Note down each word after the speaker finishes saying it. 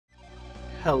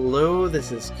Hello,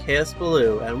 this is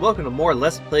Kaosubaloo, and welcome to more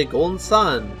Let's Play Golden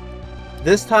Sun.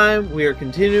 This time, we are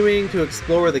continuing to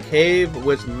explore the cave,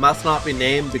 which must not be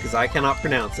named because I cannot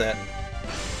pronounce it.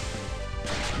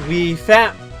 We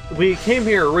came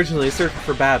here originally searching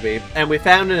for Babby, and we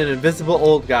found an invisible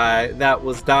old guy that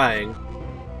was dying,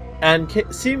 and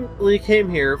seemingly came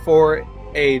here for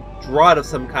a draught of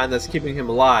some kind that's keeping him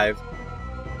alive.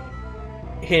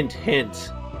 Hint,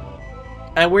 hint.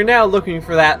 And we're now looking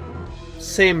for that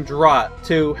same draught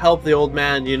to help the old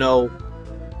man, you know,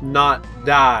 not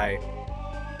die.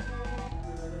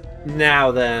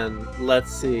 Now then,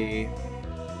 let's see.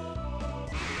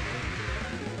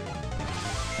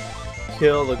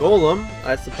 Kill the golem,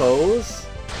 I suppose.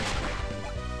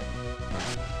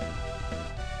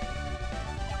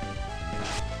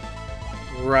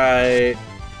 Right.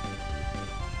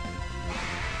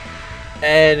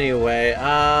 Anyway,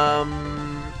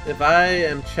 if I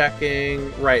am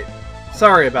checking... Right.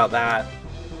 Sorry about that.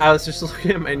 I was just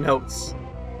looking at my notes.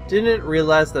 Didn't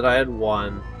realize that I had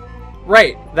one.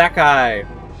 Right, that guy.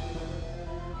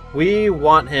 We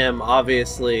want him,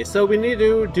 obviously, so we need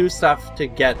to do stuff to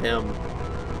get him.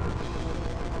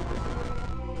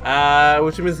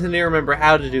 Which means I need to remember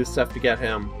how to do stuff to get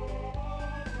him.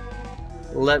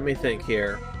 Let me think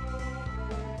here.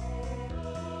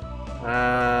 If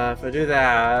I do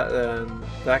that, then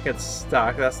that gets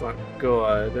stuck. That's not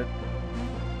good.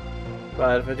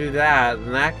 But if I do that,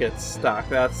 then that gets stuck.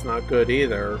 That's not good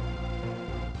either.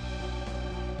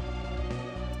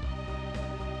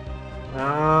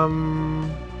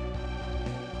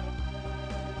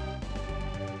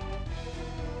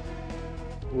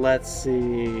 Let's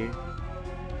see.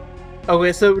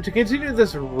 Okay, so to continue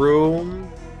this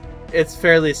room, it's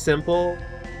fairly simple.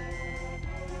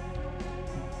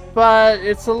 But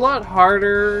it's a lot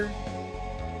harder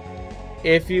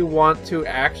if you want to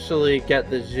actually get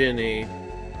the Genie.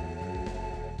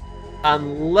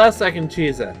 Unless I can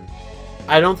cheese it.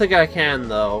 I don't think I can,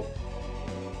 though.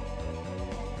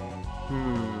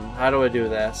 How do I do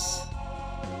this?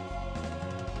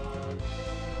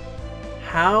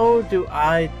 How do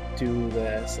I do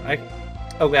this?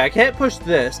 Okay, I can't push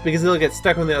this because it'll get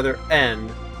stuck on the other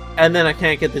end. And then I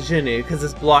can't get the Genie because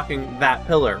it's blocking that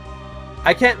pillar.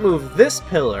 I can't move this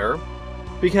pillar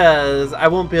because I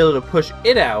won't be able to push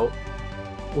it out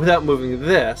without moving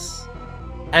this.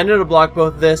 And it'll block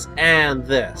both this and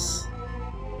this.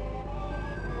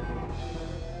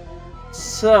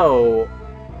 So,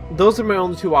 those are my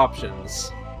only two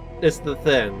options. It's the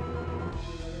thing.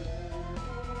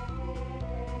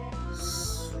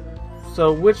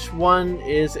 So which one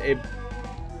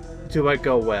do I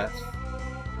go with?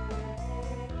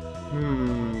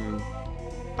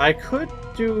 I could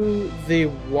do the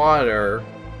water,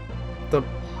 the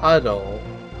puddle.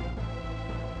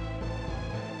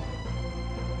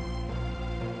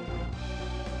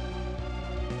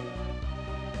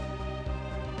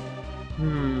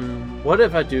 What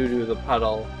if I do the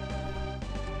puddle?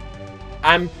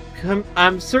 I'm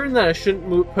certain that I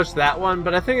shouldn't push that one,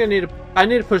 but I think I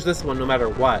need to push this one no matter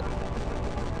what.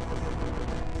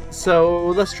 So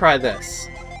let's try this.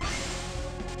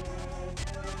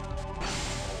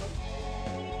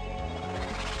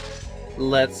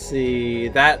 Let's see,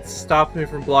 that stopped me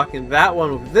from blocking that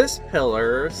one with this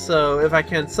pillar, so if I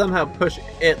can somehow push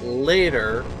it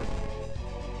later...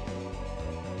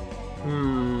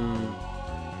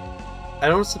 I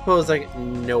don't suppose I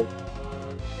can... Nope.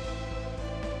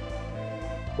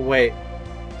 Wait.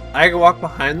 I can walk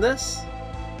behind this?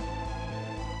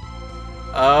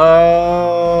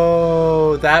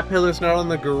 Oh, that pillar's not on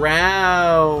the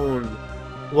ground.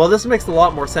 Well, this makes a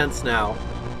lot more sense now.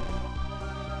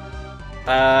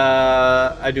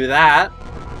 I do that,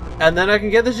 and then I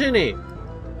can get the Genie,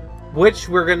 which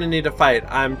we're gonna need to fight,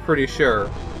 I'm pretty sure.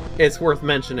 It's worth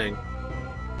mentioning.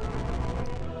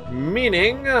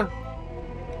 Meaning,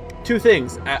 two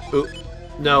things.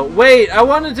 No, wait, I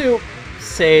wanted to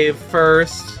save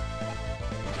first.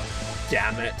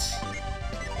 Damn it.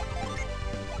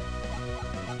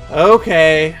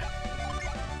 Okay.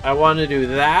 I want to do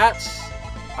that.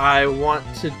 I want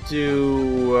to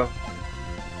do...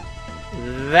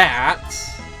 that.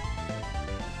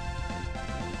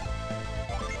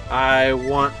 I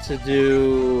want to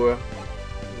do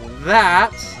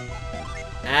that.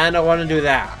 And I want to do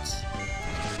that.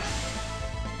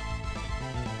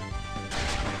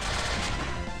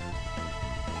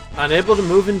 Unable to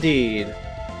move indeed.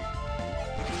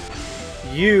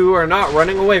 You are not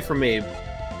running away from me.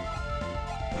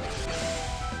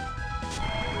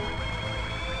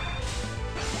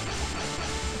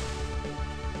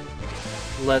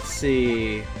 Let's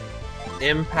see.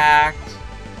 Impact.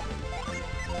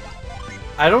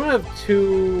 I don't have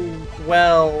too...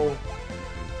 well...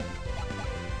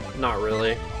 not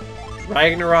really.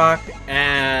 Ragnarok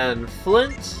and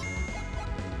Flint.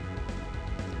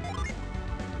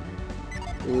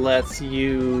 Let's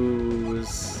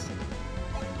use...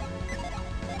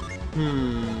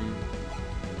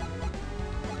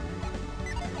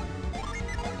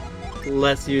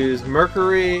 Let's use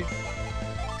Mercury.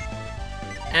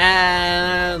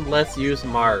 And let's use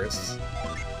Mars.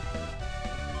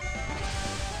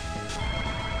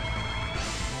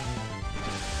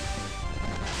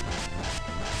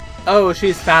 Oh,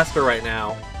 she's faster right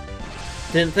now.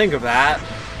 Didn't think of that.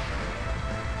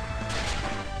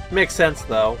 Makes sense,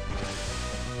 though.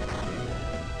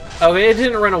 Okay, it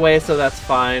didn't run away, so that's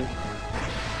fine.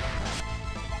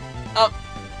 Oh,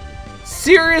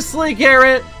 seriously,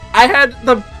 Garrett? I had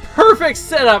the perfect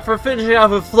setup for finishing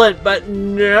off with Flint, but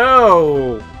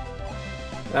no!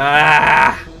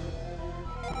 Ah!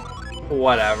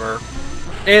 Whatever.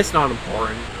 It's not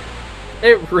important.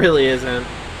 It really isn't.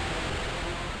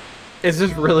 It's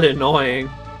just really annoying.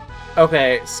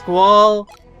 Okay, Squall.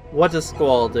 What does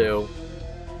Squall do?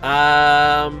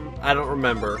 I don't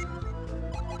remember.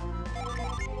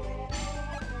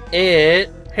 It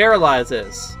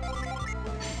paralyzes.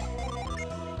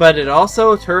 But it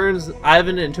also turns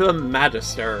Ivan into a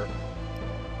Magister.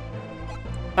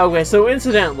 Okay, so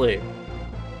incidentally,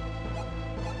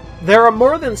 there are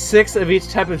more than 6 of each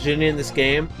type of genie in this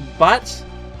game, but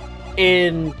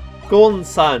in Golden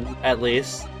Sun, at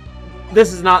least,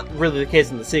 this is not really the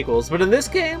case in the sequels, but in this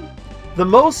game, the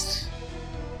most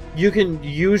you can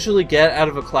usually get out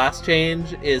of a class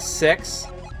change is 6,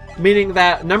 meaning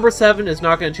that number 7 is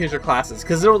not going to change their classes,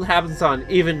 because it only happens on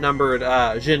even-numbered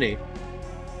genie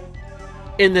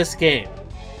in this game.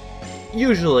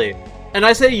 Usually. And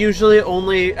I say usually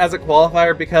only as a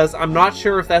qualifier because I'm not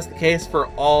sure if that's the case for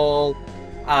all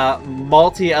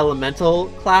multi-elemental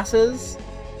classes,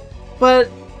 but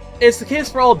it's the case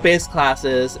for all base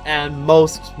classes and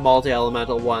most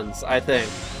multi-elemental ones, I think.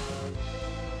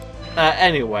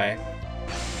 Anyway.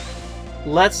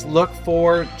 Let's look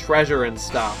for treasure and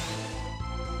stuff.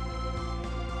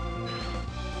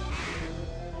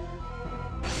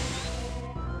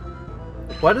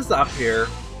 What is up here?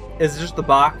 Is it just the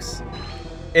box?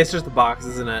 It's just the box,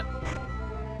 isn't it?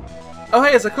 Oh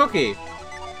hey, it's a cookie!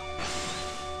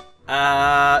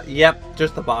 Yep,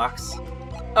 just the box.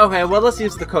 Okay, well let's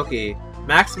use the cookie.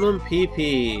 Maximum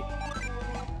PP.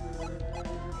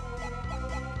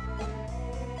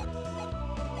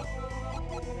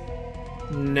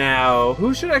 Now,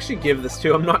 who should I actually give this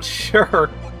to? I'm not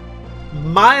sure.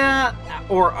 Maya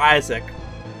or Isaac?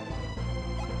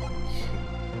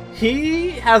 He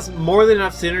has more than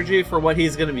enough synergy for what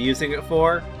he's going to be using it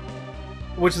for,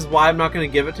 which is why I'm not going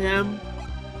to give it to him.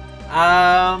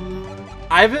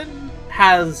 Ivan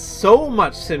has so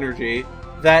much synergy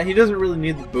that he doesn't really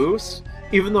need the boost,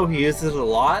 even though he uses it a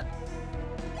lot.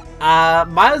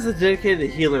 Maya's a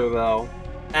dedicated healer, though,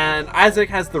 and Isaac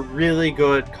has the really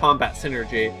good combat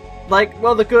synergy. Like,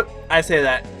 well, I say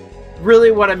that. Really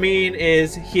what I mean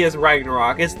is he has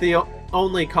Ragnarok. It's the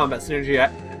only combat synergy I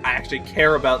actually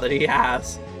care about that he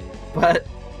has. But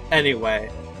anyway,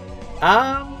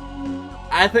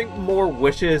 I think more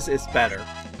wishes is better.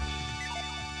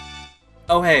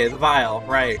 Oh hey, the vial,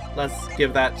 right. Let's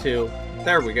give that to...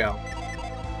 There we go.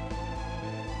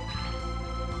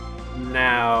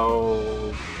 Now,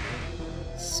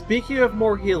 speaking of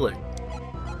more healing,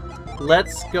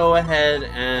 let's go ahead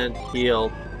and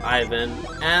heal Ivan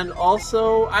and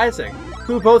also Isaac,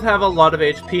 who both have a lot of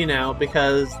HP now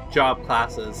because job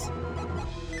classes.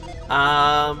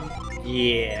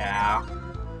 Yeah.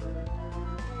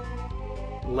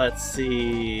 Let's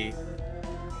see.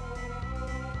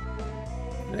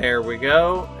 There we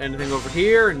go. Anything over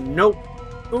here? Nope.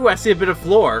 Ooh, I see a bit of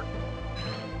floor.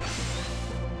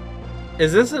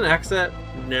 Is this an exit?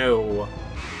 No.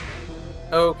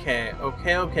 Okay.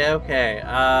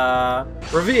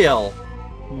 Reveal.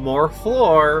 More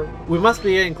floor. We must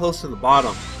be getting close to the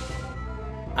bottom.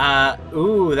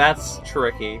 Ooh, that's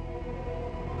tricky.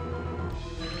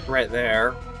 Right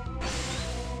there.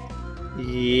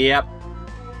 Yep.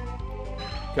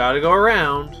 Gotta go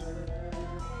around.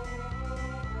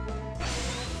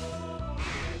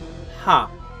 Huh.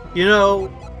 You know,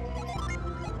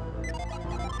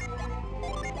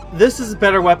 this is a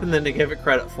better weapon than to give it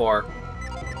credit for,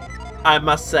 I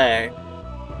must say.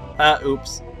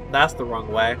 Oops. That's the wrong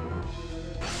way.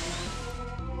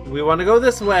 We want to go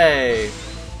this way.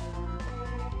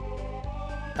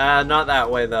 Not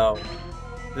that way, though.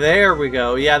 There we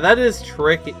go. Yeah, that is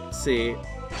tricky. See,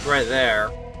 right there.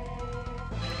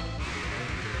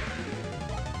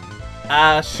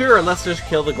 Sure, let's just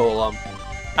kill the golem.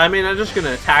 I mean, I'm just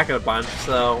gonna attack it a bunch,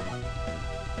 so...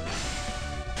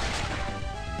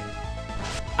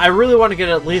 I really want to get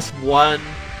at least one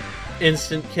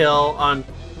instant kill on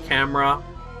camera.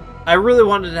 I really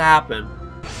want it to happen.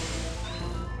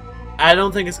 I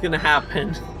don't think it's gonna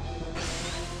happen.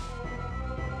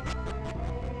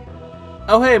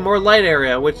 Oh hey, more light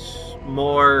area, which...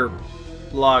 more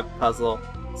log puzzle.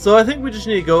 So I think we just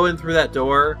need to go in through that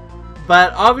door.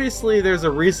 But obviously there's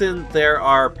a reason there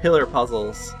are pillar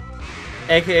puzzles.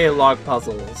 AKA log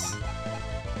puzzles.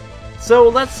 So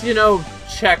let's, you know,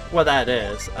 check what that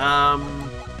is. I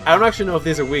don't actually know if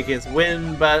these are weak against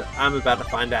wind, but I'm about to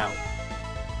find out.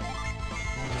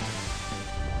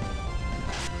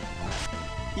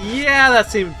 Yeah,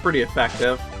 that seemed pretty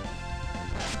effective.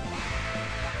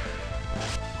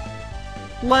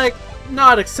 Like,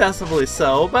 not excessively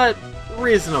so, but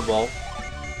reasonable.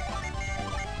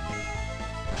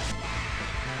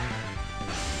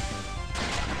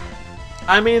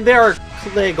 I mean, they are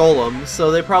clay golems,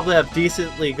 so they probably have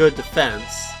decently good defense.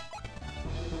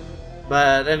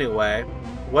 But anyway,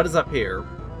 what is up here?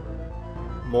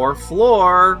 More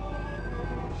floor!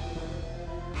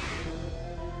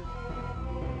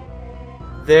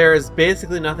 There's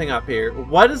basically nothing up here.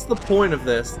 What is the point of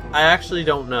this? I actually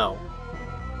don't know.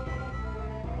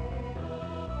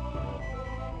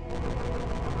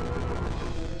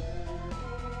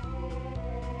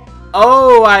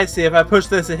 Oh, I see. If I push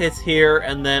this, it hits here,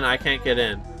 and then I can't get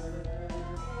in.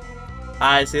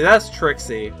 I see. That's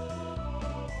tricksy.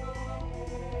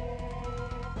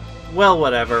 Well,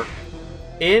 whatever.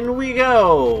 In we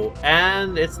go!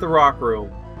 And it's the rock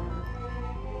room.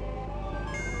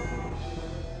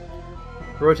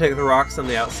 Rotate the rocks on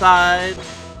the outside.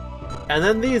 And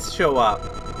then these show up.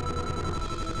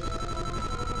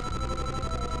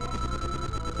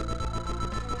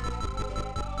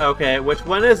 Okay, which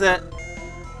one is it?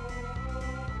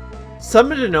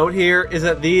 Something to note here is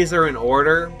that these are in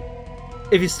order.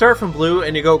 If you start from blue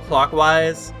and you go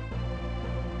clockwise,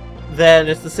 then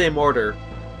it's the same order.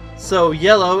 So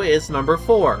yellow is number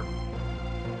 4.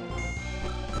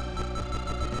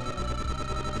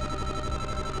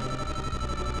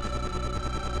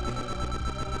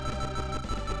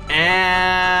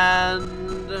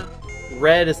 And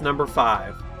red is number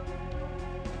 5.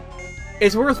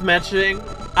 It's worth mentioning,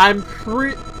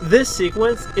 this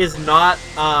sequence is not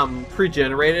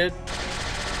pre-generated.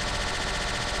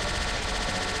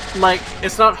 Like,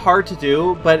 it's not hard to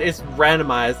do, but it's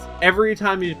randomized. Every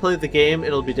time you play the game,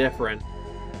 it'll be different.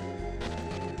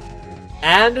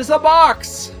 And there's a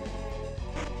box!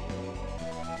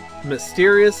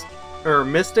 Mystic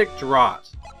Draught.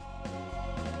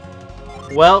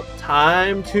 Well,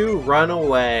 time to run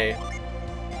away.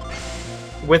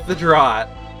 With the draught.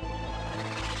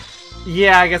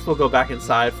 Yeah, I guess we'll go back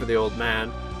inside for the old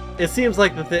man. It seems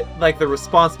like the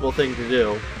responsible thing to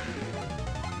do.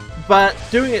 But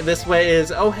doing it this way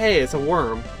is, oh hey, it's a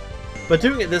worm. But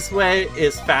doing it this way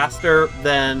is faster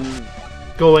than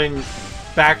going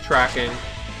backtracking.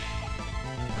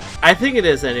 I think it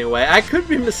is anyway. I could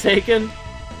be mistaken.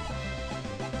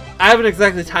 I haven't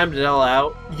exactly timed it all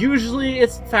out. Usually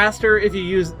it's faster if you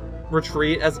use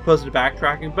retreat as opposed to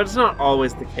backtracking, but it's not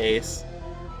always the case.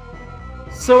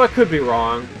 So I could be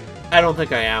wrong. I don't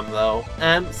think I am, though.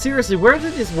 And seriously, where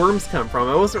did these worms come from?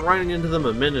 I wasn't running into them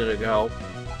a minute ago.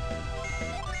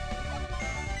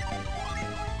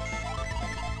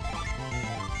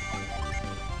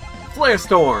 Flare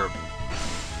Storm!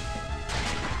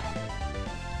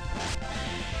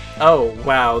 Oh,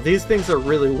 wow. These things are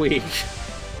really weak.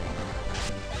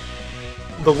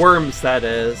 The worms, that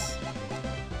is.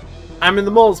 I mean,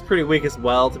 the mole's pretty weak as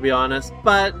well, to be honest,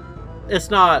 but it's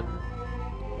not...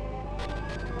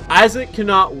 Isaac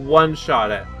cannot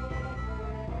one-shot it.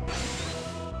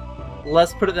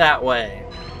 Let's put it that way.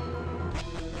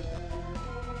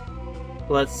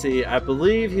 Let's see, I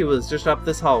believe he was just up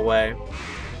this hallway.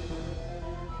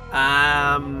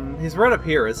 He's right up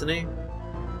here, isn't he?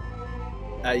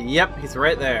 Yep, he's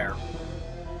right there.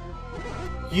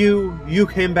 You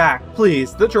came back.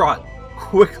 Please, the draught.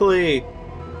 Quickly.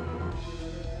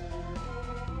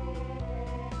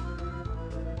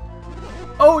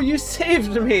 Oh, you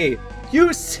saved me!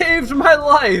 You saved my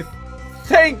life!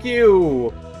 Thank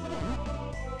you!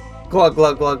 Glug,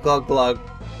 glug, glug, glug, glug.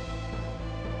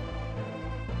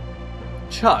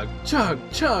 Chug, chug,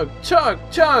 chug, chug,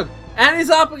 chug! And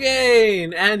he's up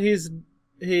again! And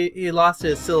he lost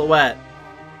his silhouette.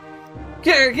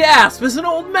 Gasp! It's an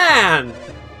old man!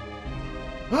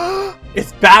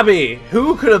 It's Babby!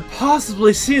 Who could have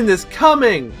possibly seen this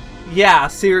coming? Yeah,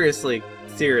 seriously.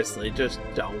 Seriously, just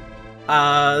don't.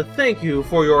 Thank you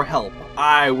for your help.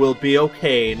 I will be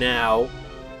okay now.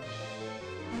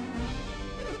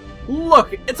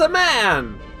 Look, it's a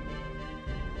man!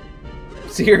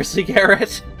 Seriously,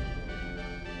 Garrett?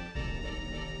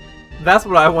 That's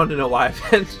what I want to know why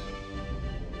I've been.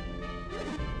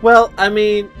 Well, I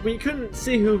mean, we couldn't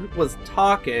see who was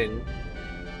talking.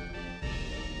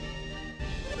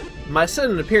 My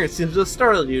sudden appearance seems to have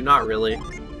startled you, not really.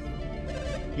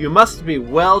 You must be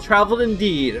well-traveled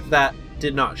indeed, if that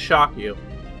did not shock you.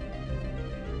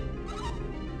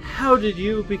 How did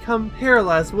you become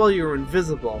paralyzed while you were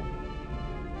invisible?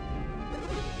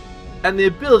 And the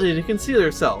ability to conceal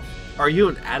yourself. Are you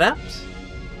an adept?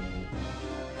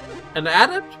 An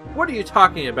adept? What are you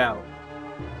talking about?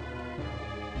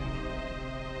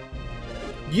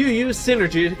 You used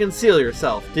synergy to conceal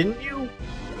yourself, didn't you?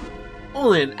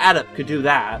 Only an adept could do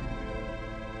that.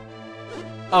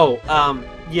 Oh,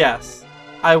 yes.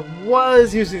 I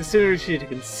was using synergy to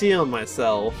conceal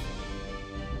myself.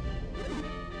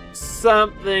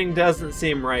 Something doesn't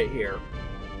seem right here.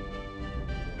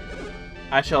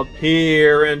 I shall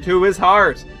peer into his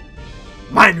heart.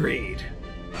 Mind read.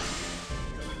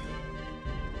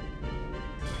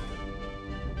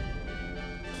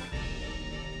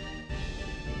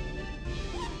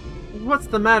 What's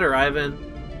the matter, Ivan?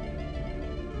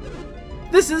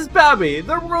 This is Babby,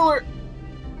 the ruler.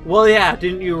 Well, yeah,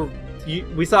 didn't you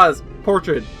we saw his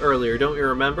portrait earlier, don't you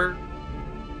remember?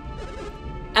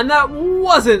 And that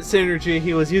wasn't synergy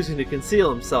he was using to conceal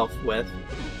himself with.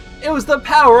 It was the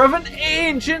power of an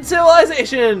ancient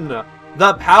civilization!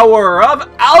 The power of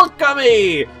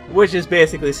alchemy! Which is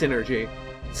basically synergy.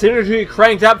 Synergy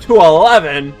cranked up to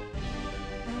 11!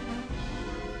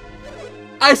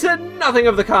 I said nothing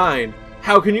of the kind!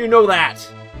 How can you know that?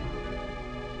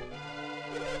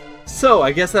 So,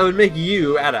 I guess that would make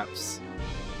you adepts.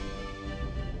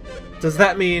 Does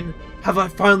that mean, have I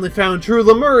finally found true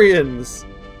Lemurians?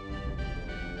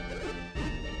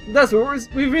 That's what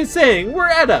we've been saying, we're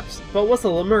adepts! But what's a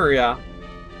Lemuria?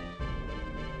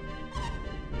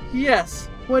 Yes,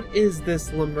 what is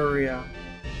this Lemuria?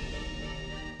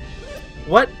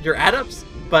 What? You're adepts,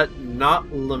 but not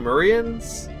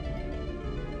Lemurians?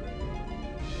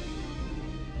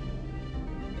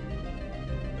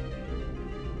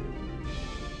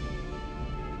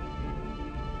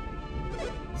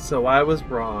 So I was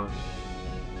wrong.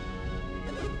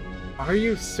 Are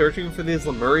you searching for these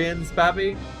Lemurians,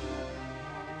 Babby?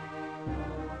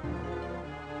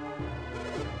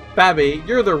 Babby,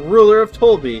 you're the ruler of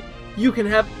Tolby. You can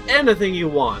have anything you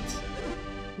want.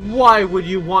 Why would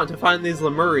you want to find these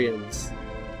Lemurians?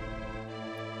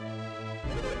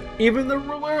 Even the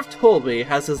ruler of Tolby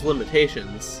has his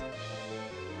limitations.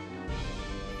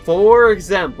 For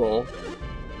example,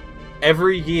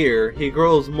 every year he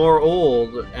grows more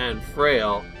old and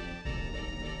frail.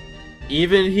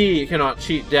 Even he cannot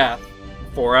cheat death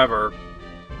forever.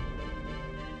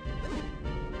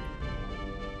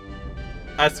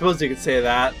 I suppose you could say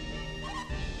that.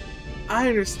 I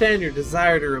understand your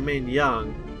desire to remain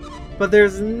young, but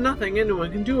there's nothing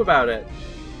anyone can do about it.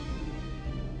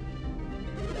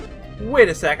 Wait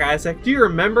a sec, Isaac. Do you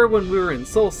remember when we were in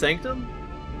Soul Sanctum?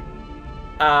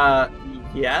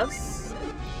 Yes?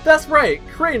 That's right!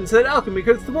 Kraden said alchemy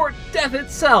could thwart death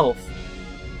itself!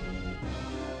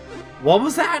 What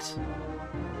was that?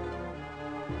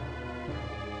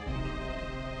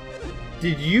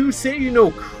 Did you say you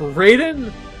know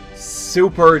Kraden?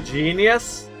 Super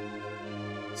genius?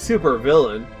 Super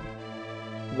villain?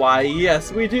 Why,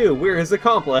 yes we do. We're his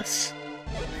accomplice.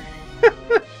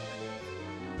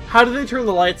 How did they turn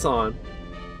the lights on?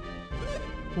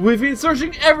 We've been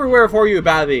searching everywhere for you,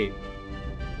 Babby!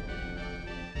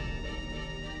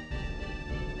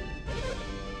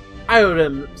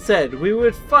 Iodem said we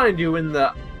would find you in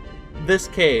this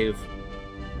cave.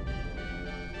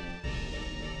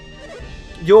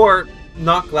 You're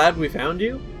not glad we found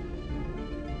you?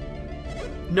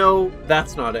 No,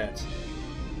 that's not it.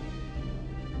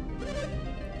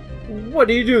 What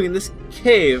are you doing in this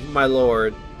cave, my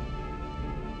lord?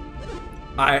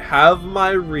 I have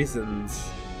my reasons.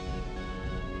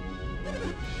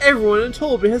 Everyone in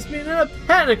Tolby has been in a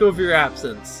panic over your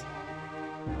absence.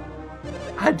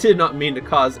 I did not mean to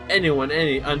cause anyone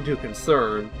any undue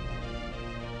concern.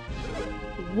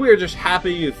 We're just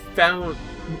happy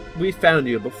we found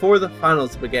you before the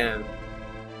finals began.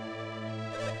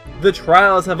 The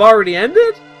trials have already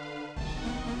ended?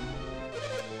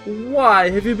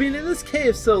 Why have you been in this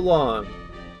cave so long?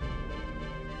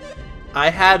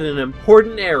 I had an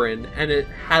important errand, and it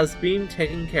has been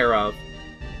taken care of.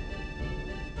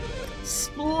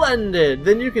 Splendid!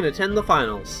 Then you can attend the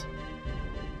finals.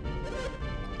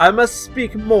 I must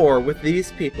speak more with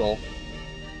these people.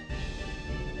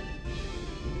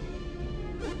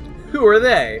 Who are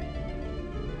they?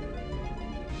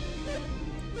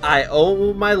 I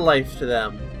owe my life to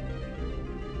them.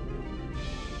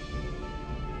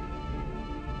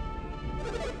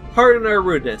 Pardon our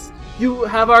rudeness. You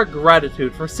have our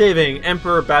gratitude for saving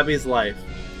Emperor Babby's life.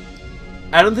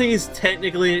 I don't think he's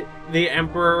technically the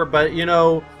Emperor, but you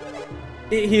know,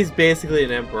 he's basically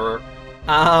an Emperor.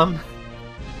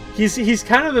 He's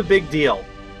kind of a big deal.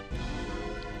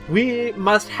 We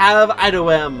must have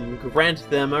Idoem grant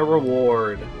them a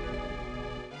reward.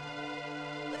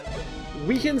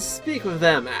 We can speak with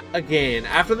them again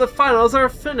after the finals are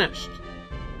finished.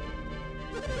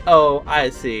 Oh, I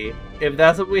see. If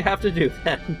that's what we have to do,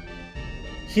 then.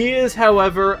 He is,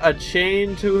 however, a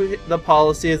chain to the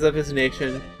policies of his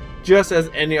nation, just as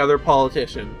any other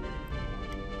politician.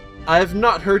 I have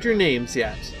not heard your names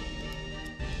yet.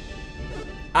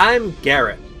 I'm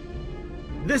Garrett.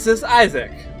 This is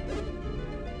Isaac.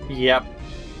 Yep.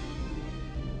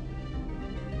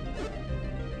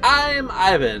 I'm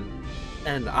Ivan.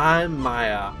 And I'm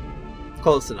Maya.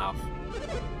 Close enough.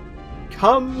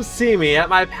 Come see me at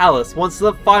my palace once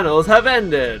the finals have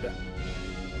ended.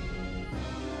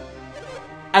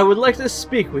 I would like to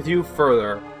speak with you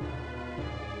further.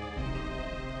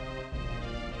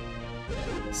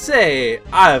 Say,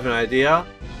 I have an idea.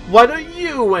 Why don't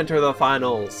you enter the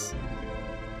finals?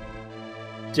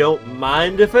 Don't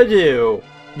mind if I do.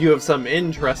 You have some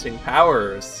interesting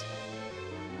powers.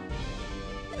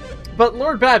 But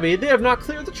Lord Babby, they have not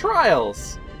cleared the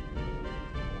trials.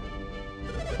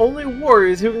 Only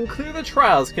warriors who can clear the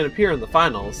trials can appear in the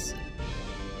finals.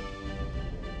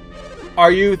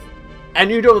 Are you... and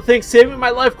you don't think saving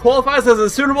my life qualifies as a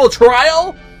suitable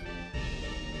trial?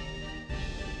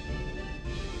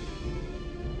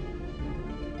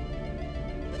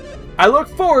 I look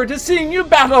forward to seeing you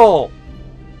battle!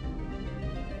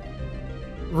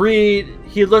 Reed,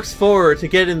 he looks forward to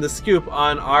getting the scoop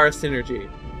on our synergy.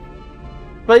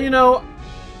 But you know,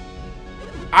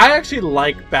 I actually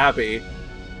like Babby.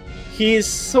 He's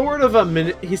sort of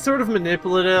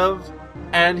manipulative,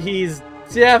 and he's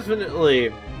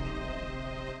definitely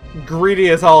greedy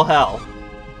as all hell.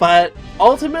 But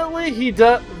ultimately,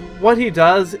 what he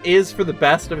does is for the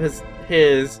best of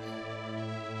his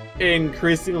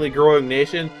increasingly growing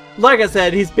nation. Like I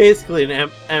said, he's basically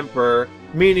an emperor,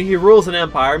 meaning he rules an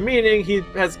empire, meaning he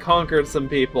has conquered some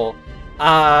people.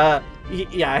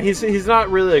 Yeah, he's not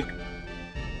really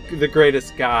the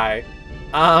greatest guy,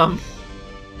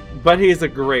 but he's a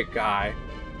great guy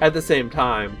at the same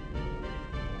time.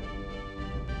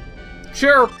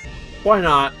 Sure, why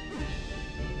not?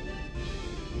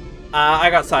 I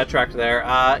got sidetracked there.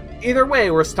 Either way,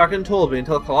 we're stuck in Tolby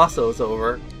until Kaosubaloo is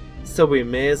over, so we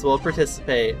may as well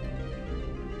participate.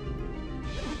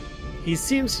 He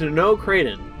seems to know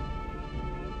Kraden.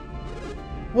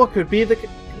 What could be the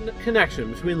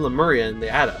connection between Lemuria and the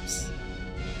Adepts?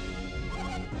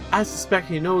 I suspect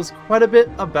he knows quite a bit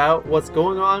about what's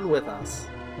going on with us.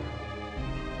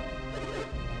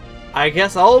 I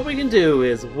guess all we can do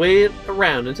is wait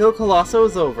around until Kaosubaloo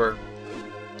is over.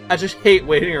 I just hate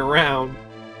waiting around.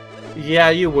 Yeah,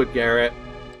 you would, Garrett.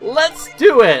 Let's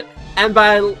do it! And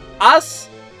by us,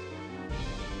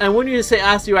 and when you say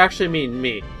us, you actually mean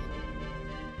me.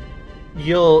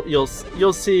 You'll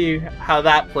see how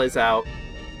that plays out.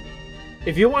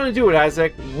 If you want to do it,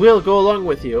 Isaac, we'll go along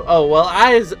with you. Oh, well,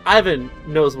 Ivan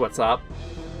knows what's up.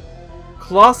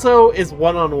 Kaosubaloo is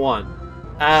one-on-one.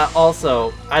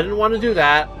 Also, I didn't want to do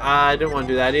that. I didn't want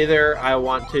to do that either. I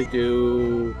want to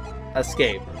do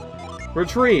escape.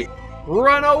 Retreat.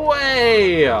 Run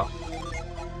away!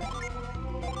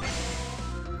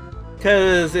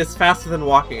 Because it's faster than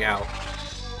walking out.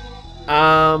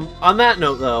 On that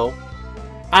note, though,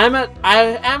 I am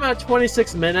at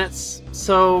 26 minutes,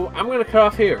 so I'm going to cut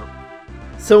off here.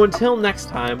 So until next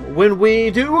time, when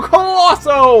we do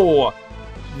Kaosubaloo!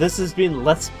 This has been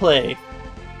Let's Play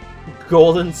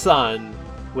Golden Sun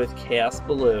with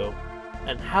Kaosubaloo.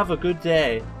 And have a good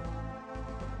day.